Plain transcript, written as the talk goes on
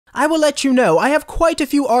I will let you know I have quite a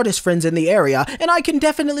few artist friends in the area, and I can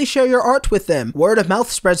definitely share your art with them. Word of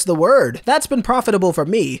mouth spreads the word. That's been profitable for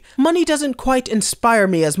me. Money doesn't quite inspire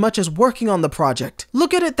me as much as working on the project.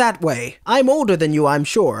 Look at it that way. I'm older than you, I'm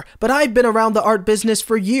sure, but I've been around the art business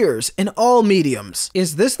for years in all mediums.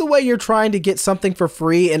 Is this the way you're trying to get something for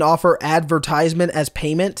free and offer advertisement as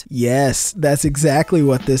payment? Yes, that's exactly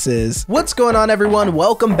what this is. What's going on, everyone?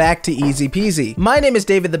 Welcome back to EzPz. My name is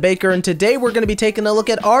David the Baker, and today we're going to be taking a look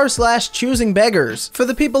at r/choosingbeggars. For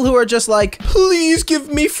the people who are just like, please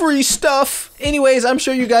give me free stuff. Anyways, I'm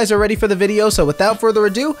sure you guys are ready for the video, so without further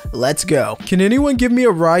ado, let's go. Can anyone give me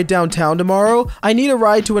a ride downtown tomorrow? I need a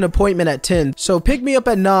ride to an appointment at 10, so pick me up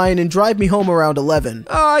at 9 and drive me home around 11.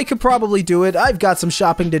 I could probably do it. I've got some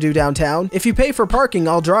shopping to do downtown. If you pay for parking,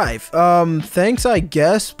 I'll drive. Thanks, I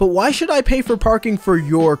guess, but why should I pay for parking for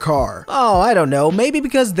your car? Oh, I don't know. Maybe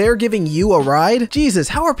because they're giving you a ride? Jesus,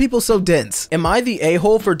 how are people so dense? Am I the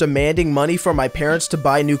a-hole for demanding money from my parents to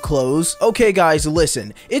buy new clothes? Okay, guys,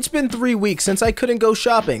 listen. It's been 3 weeks since I couldn't go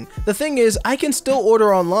shopping. The thing is, I can still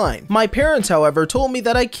order online. My parents, however, told me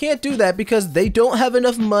that I can't do that because they don't have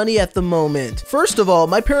enough money at the moment. First of all,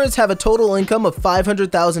 my parents have a total income of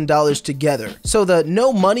 $500,000 together, so the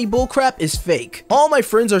no money bullcrap is fake. All my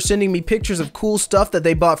friends are sending me pictures of cool stuff that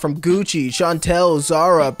they bought from Gucci, Chantel,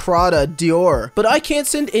 Zara, Prada, Dior, but I can't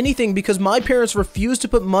send anything because my parents refuse to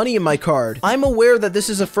put money in my card. I'm aware that this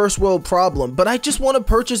is a first world problem, but I just want to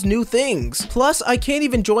purchase new things. Plus, I can't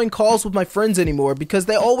even join calls with my friends anymore because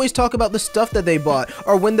they always talk about the stuff that they bought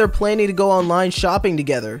or when they're planning to go online shopping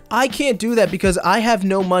together. I can't do that because I have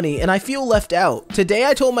no money and I feel left out. Today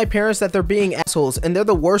I told my parents that they're being assholes and they're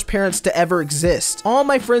the worst parents to ever exist. All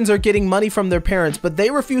my friends are getting money from their parents, but they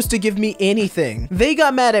refuse to give me anything. They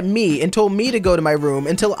got mad at me and told me to go to my room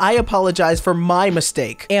until I apologized for my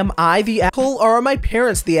mistake. Am I the asshole or are my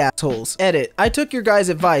parents the assholes? Edit. I took your guys'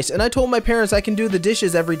 advice and I told my parents I can do the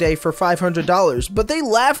dishes every day for $500, but they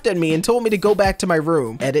laughed at me and told me to go back to my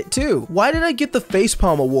room. Edit 2. Why did I get the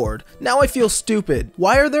facepalm award? Now I feel stupid.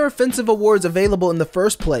 Why are there offensive awards available in the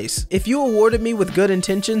first place? If you awarded me with good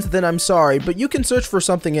intentions, then I'm sorry, but you can search for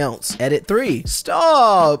something else. Edit 3.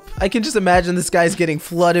 Stop! I can just imagine this guy's getting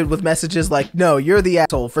flooded with messages like, no, you're the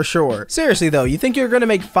asshole for sure. Seriously though, you think you're gonna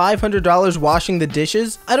make $500 washing the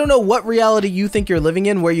dishes? I don't know what reality you think you're living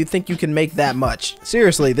in where you think you can make that much.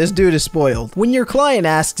 Seriously, this dude is spoiled. When your client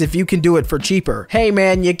asks if you can do it for cheaper, hey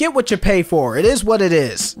man, you get what you pay for. It is what it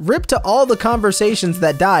is. Rip to all the conversations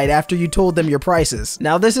that died after you told them your prices.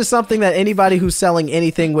 Now this is something that anybody who's selling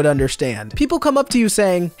anything would understand. People come up to you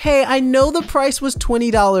saying, hey, I know the price was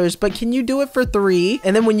 $20, but can you do it for $3?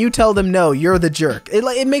 And then when you tell them no, you're the jerk.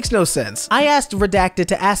 It makes no sense. I asked Redacted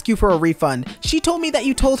to ask you for a refund. She told me that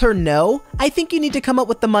you told her no. I think you need to come up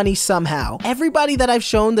with the money somehow. Everybody that I've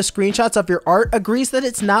shown the screenshots of your art agrees that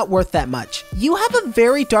it's not worth that much. You have a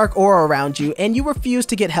very dark aura around you and you refuse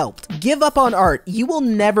to get helped. Give up on art. You will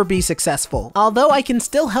never be successful. Although I can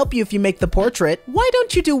still help you if you make the portrait. Why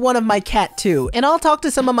don't you do one of my cat too? And I'll talk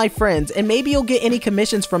to some of my friends and maybe you'll get any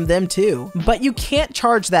commissions from them too. But you can't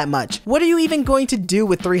charge that much. What are you even going to do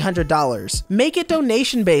with $300? Make it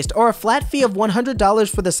donation based or a flat fee of $100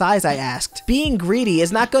 for the size I asked. Being greedy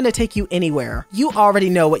is not going to take you anywhere. You already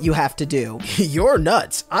know what you have to do. You're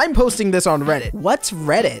nuts. I'm posting this on Reddit. What's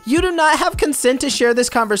Reddit? You do not have consent to share this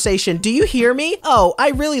conversation. Do you hear me? Oh, I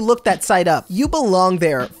really looked that site up. You belong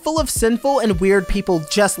there, full of sinful and weird people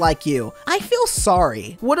just like you. I feel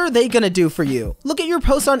sorry. What are they gonna do for you? Look at your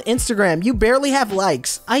posts on Instagram. You barely have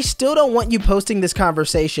likes. I still don't want you posting this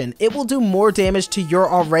conversation. It will do more damage to your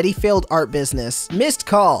already failed art business. Missed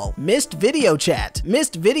call. Missed video chat.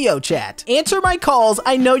 Missed video chat. Answer my calls.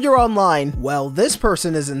 I know you're online. Well, this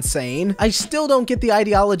person is insane. I still don't get the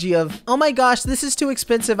ideology of, oh my gosh, this is too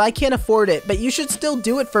expensive. I can't afford it, but you should still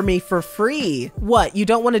do it for me for free. What, you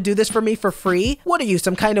don't want to do this for me for free? What are you,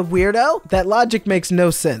 some kind of weirdo? That logic makes no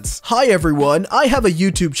sense. Hi everyone, I have a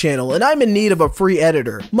YouTube channel and I'm in need of a free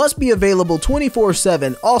editor. Must be available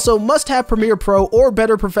 24/7. Also must have Premiere Pro or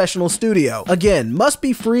better professional studio. Again, must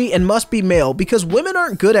be free and must be male because women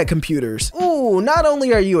aren't good at computers. Ooh, not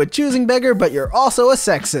only are you a choosing beggar, but you're also a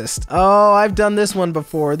sexist. Oh, I've done this one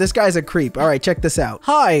before. This guy's a creep. All right, check this out.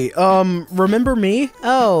 Hi, remember me?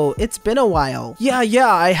 Oh, it's been a while.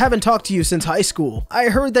 Yeah, I haven't talked to you since high school. I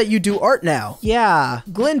heard that you do art now. Yeah,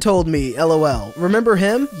 Glenn told me, LOL. Remember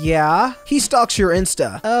him? Yeah. He stalks your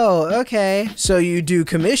Insta. Oh, okay. So you do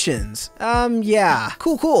commissions? Yeah.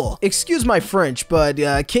 Cool. Excuse my French, but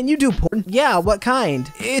can you do porn? Yeah, what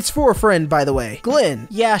kind? It's for a friend, by the way. Glenn.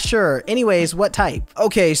 Yeah, sure. Anyways, what type?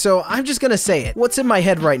 Okay, so I'm just gonna say it. What's in my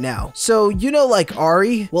head right now? So, you know like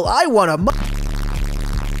Ari? Well, I want a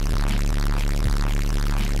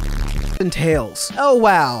entails. Oh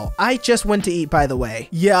wow, I just went to eat, by the way.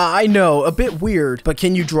 Yeah, I know, a bit weird, but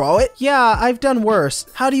can you draw it? Yeah, I've done worse.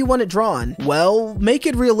 How do you want it drawn? Well, make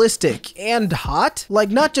it realistic and hot. Like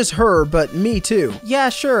not just her, but me too. Yeah,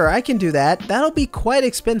 sure, I can do that. That'll be quite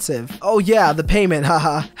expensive. Oh yeah, the payment,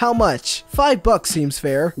 haha. How much? $5 seems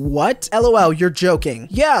fair. What? LOL, you're joking.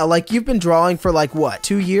 Yeah, like you've been drawing for like what,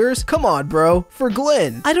 2 years? Come on, bro. For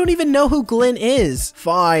Glenn. I don't even know who Glenn is.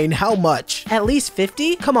 Fine, how much? At least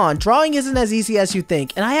 50? Come on, drawing isn't as easy as you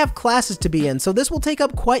think, and I have classes to be in, so this will take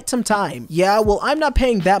up quite some time. Yeah, well, I'm not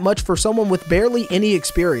paying that much for someone with barely any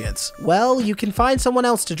experience. Well, you can find someone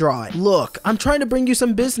else to draw it. Look, I'm trying to bring you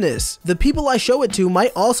some business. The people I show it to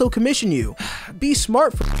might also commission you. Be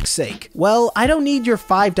smart for fuck's sake. Well, I don't need your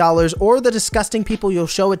 $5 or the disgusting people you'll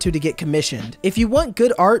show it to get commissioned. If you want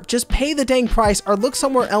good art, just pay the dang price or look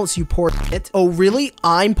somewhere else, you poor shit. Oh really?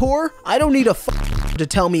 I'm poor? I don't need a to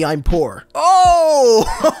tell me I'm poor.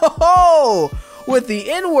 Oh! With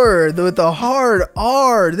the N-word, with the hard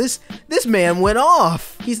R, this man went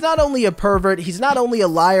off. He's not only a pervert, he's not only a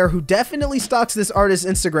liar who definitely stalks this artist's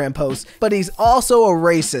Instagram posts, but he's also a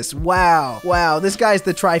racist. Wow, this guy's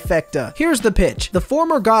the trifecta. Here's the pitch. The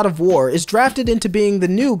former god of war is drafted into being the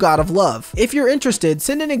new god of love. If you're interested,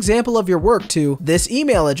 send an example of your work to this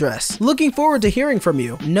email address. Looking forward to hearing from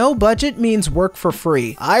you. No budget means work for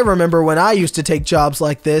free. I remember when I used to take jobs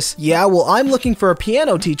like this. Yeah, well, I'm looking for a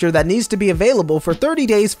piano teacher that needs to be available for 30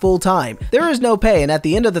 days full time. There is no pay, and at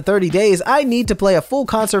the end of the 30 days, I need to play a full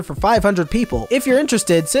concert for 500 people. If you're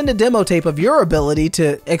interested, send a demo tape of your ability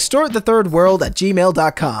to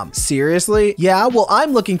extortthethirdworld@gmail.com. Seriously? Yeah, well,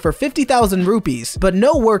 I'm looking for 50,000 rupees, but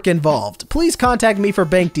no work involved. Please contact me for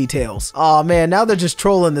bank details. Aw man, now they're just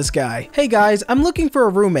trolling this guy. Hey guys, I'm looking for a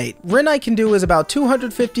roommate. Rent I can do is about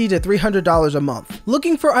 $250 to $300 a month.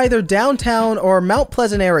 Looking for either downtown or Mount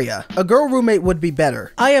Pleasant area. A girl roommate would be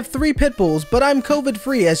better. I have 3 pit bulls, but I'm COVID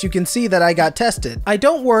free, as you can see that I got tested. I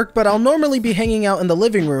don't work, but I'll normally be hanging out in the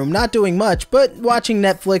living room, not doing much, but watching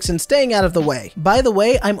Netflix and staying out of the way. By the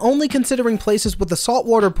way, I'm only considering places with a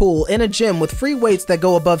saltwater pool and a gym with free weights that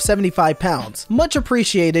go above 75 pounds. Much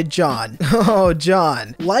appreciated, John. Oh,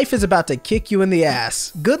 John. Life is about to kick you in the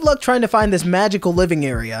ass. Good luck trying to find this magical living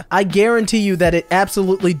area. I guarantee you that it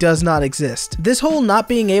absolutely does not exist. This whole not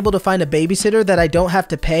being able to find a babysitter that I don't have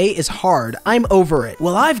to pay is hard. I'm over it.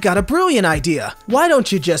 Well, I've got a brilliant idea. Why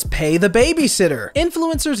don't you just pay the babysitter?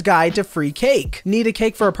 Influencer's Guide to Free Cake. Need a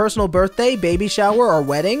cake for a personal birthday, baby shower, or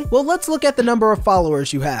wedding? Well, let's look at the number of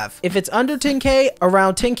followers you have. If it's under 10K,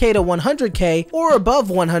 around 10K to 100K, or above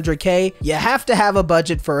 100K, you have to have a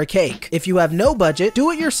budget for a cake. If you have no budget,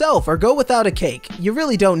 do it yourself or go without a cake. You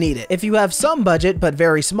really don't need it. If you have some budget but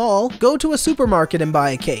very small, go to a supermarket and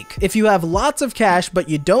buy a cake. If you have lots of cash but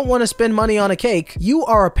you don't want to spend money on a cake, you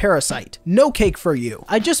are a parasite. No cake for you.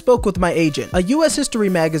 I just spoke with my agent. A US history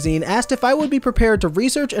magazine asked if I would be prepared to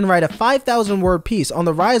research and write a 5,000-word piece on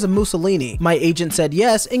the rise of Mussolini. My agent said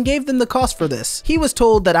yes and gave them the cost for this. He was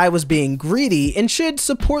told that I was being greedy and should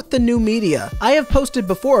support the new media. I have posted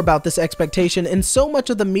before about this expectation in so much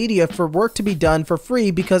of the media for work to be done for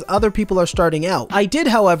free because other people are starting out. I did,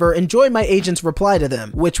 however, enjoy my agent's reply to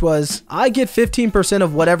them, which was, I get 15%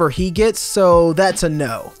 of whatever he gets, so that's a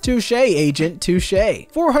no. Touche, agent, touche.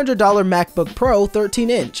 $400 MacBook Pro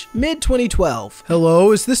 13-inch, mid-2012.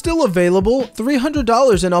 Hello, is this still available?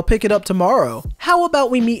 $300 and I'll pick it up tomorrow. How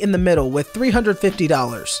about we meet in the middle with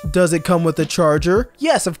 $350? Does it come with a charger?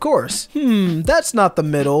 Yes, of course. That's not the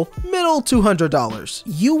middle. Middle $200.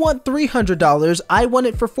 You want $300, I want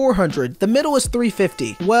it for $400. The middle is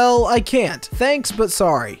 $350. Well, I can't. Thanks, but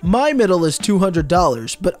sorry. My middle is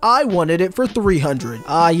 $200, but I wanted it for $300.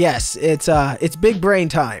 Yes, it's big brain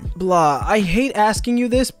time. Blah, I hate asking you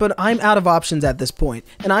this, but I'm out of options at this point,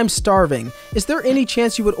 and I'm starving. Is there any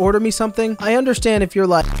chance you would order me something? I understand if you're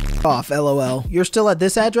like, off, lol. You're still at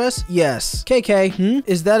this address? Yes. KK,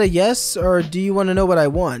 is that a yes, or do you want to know what I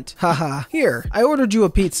want? Haha. Here, I ordered you a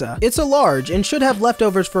pizza. It's a large and should have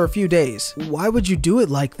leftovers for a few days. Why would you do it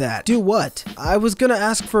like that? Do what? I was gonna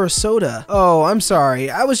ask for a soda. Oh, I'm sorry.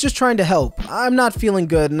 I was just trying to help. I'm not feeling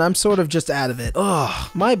good and I'm sort of just out of it. Ugh,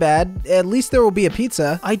 my bad. At least there will be a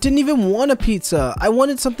pizza. I didn't even want a pizza. I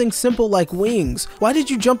wanted something simple like wings. Why did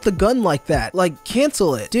you jump the gun like that? Like,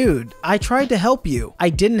 cancel it. Dude, I tried to help you. I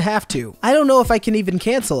didn't have to. I don't know if if I can even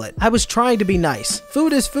cancel it. I was trying to be nice.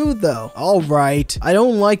 Food is food though. Alright. I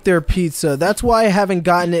don't like their pizza. That's why I haven't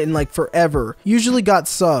gotten it in like forever. Usually got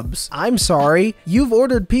subs. I'm sorry. You've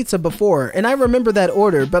ordered pizza before, and I remember that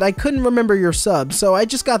order, but I couldn't remember your sub, so I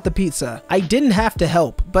just got the pizza. I didn't have to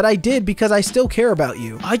help, but I did because I still care about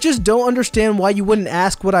you. I just don't understand why you wouldn't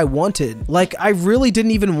ask what I wanted. Like, I really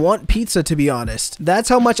didn't even want pizza, to be honest. That's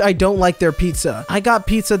how much I don't like their pizza. I got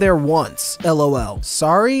pizza there once. LOL.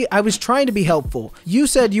 Sorry, I was trying to be helpful. You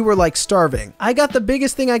said you were like starving. I got the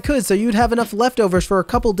biggest thing I could so you'd have enough leftovers for a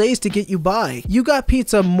couple days to get you by. You got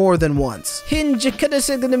pizza more than once.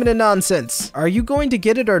 Nonsense. Are you going to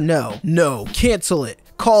get it or no? No, cancel it.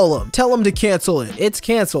 Call them. Tell them to cancel it. It's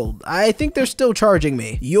canceled. I think they're still charging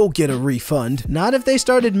me. You'll get a refund. Not if they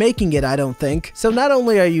started making it, I don't think. So not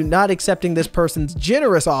only are you not accepting this person's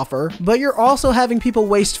generous offer, but you're also having people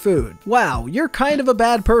waste food. Wow, you're kind of a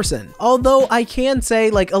bad person. Although I can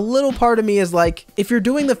say, like, a little part of me is like, if you're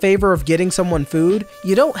doing the favor of getting someone food,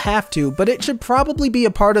 you don't have to, but it should probably be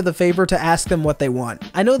a part of the favor to ask them what they want.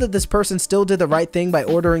 I know that this person still did the right thing by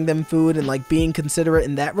ordering them food and like being considerate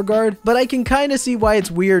in that regard, but I can kind of see why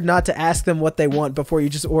it's weird not to ask them what they want before you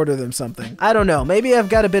just order them something. I don't know, maybe I've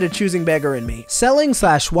got a bit of choosing beggar in me.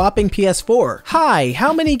 Selling/swapping PS4. Hi,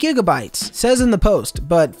 how many gigabytes? Says in the post,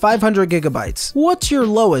 but 500 gigabytes. What's your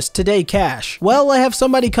lowest today cash? Well, I have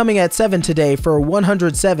somebody coming at 7 today for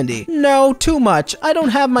 170. No, too much. I don't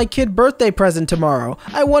have my kid birthday present tomorrow.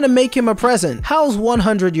 I want to make him a present. How's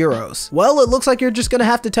 100 euros? Well, it looks like you're just gonna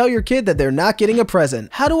have to tell your kid that they're not getting a present.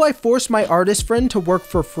 How do I force my artist friend to work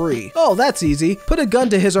for free? Oh, that's easy. Put a gun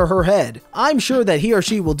to his or her head. I'm sure that he or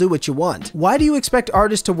she will do what you want. Why do you expect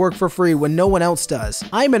artists to work for free when no one else does?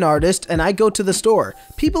 I'm an artist and I go to the store.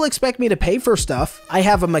 People expect me to pay for stuff. I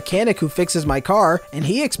have a mechanic who fixes my car and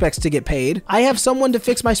he expects to get paid. I have someone to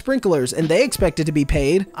fix my sprinklers and they expect it to be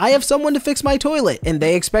paid. I have someone to fix my toilet and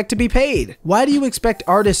they expect to be paid. Why do you expect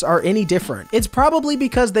artists are any different? It's probably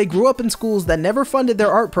because they grew up in schools that never funded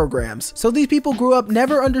their art programs. So these people grew up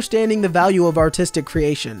never understanding the value of artistic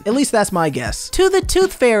creation. At least that's my guess. To the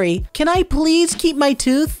tooth fairy. Can I please keep my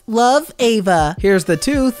tooth? Love, Ava. Here's the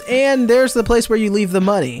tooth, and there's the place where you leave the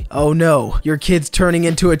money. Oh no, your kid's turning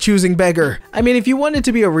into a choosing beggar. I mean, if you wanted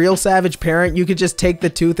to be a real savage parent, you could just take the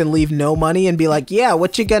tooth and leave no money and be like, yeah,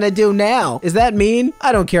 what you gonna do now? Is that mean?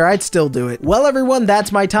 I don't care, I'd still do it. Well, everyone,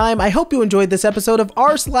 that's my time. I hope you enjoyed this episode of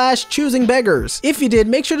r/choosingbeggars. If you did,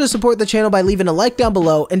 make sure to support the channel by leaving a like down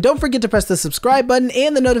below, and don't forget to press the subscribe button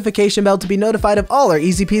and the notification bell to be notified of all our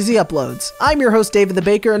EzPz uploads. I'm your host, David the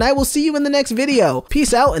Baker, and I will see you in the next video.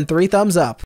 Peace out and 3 thumbs up.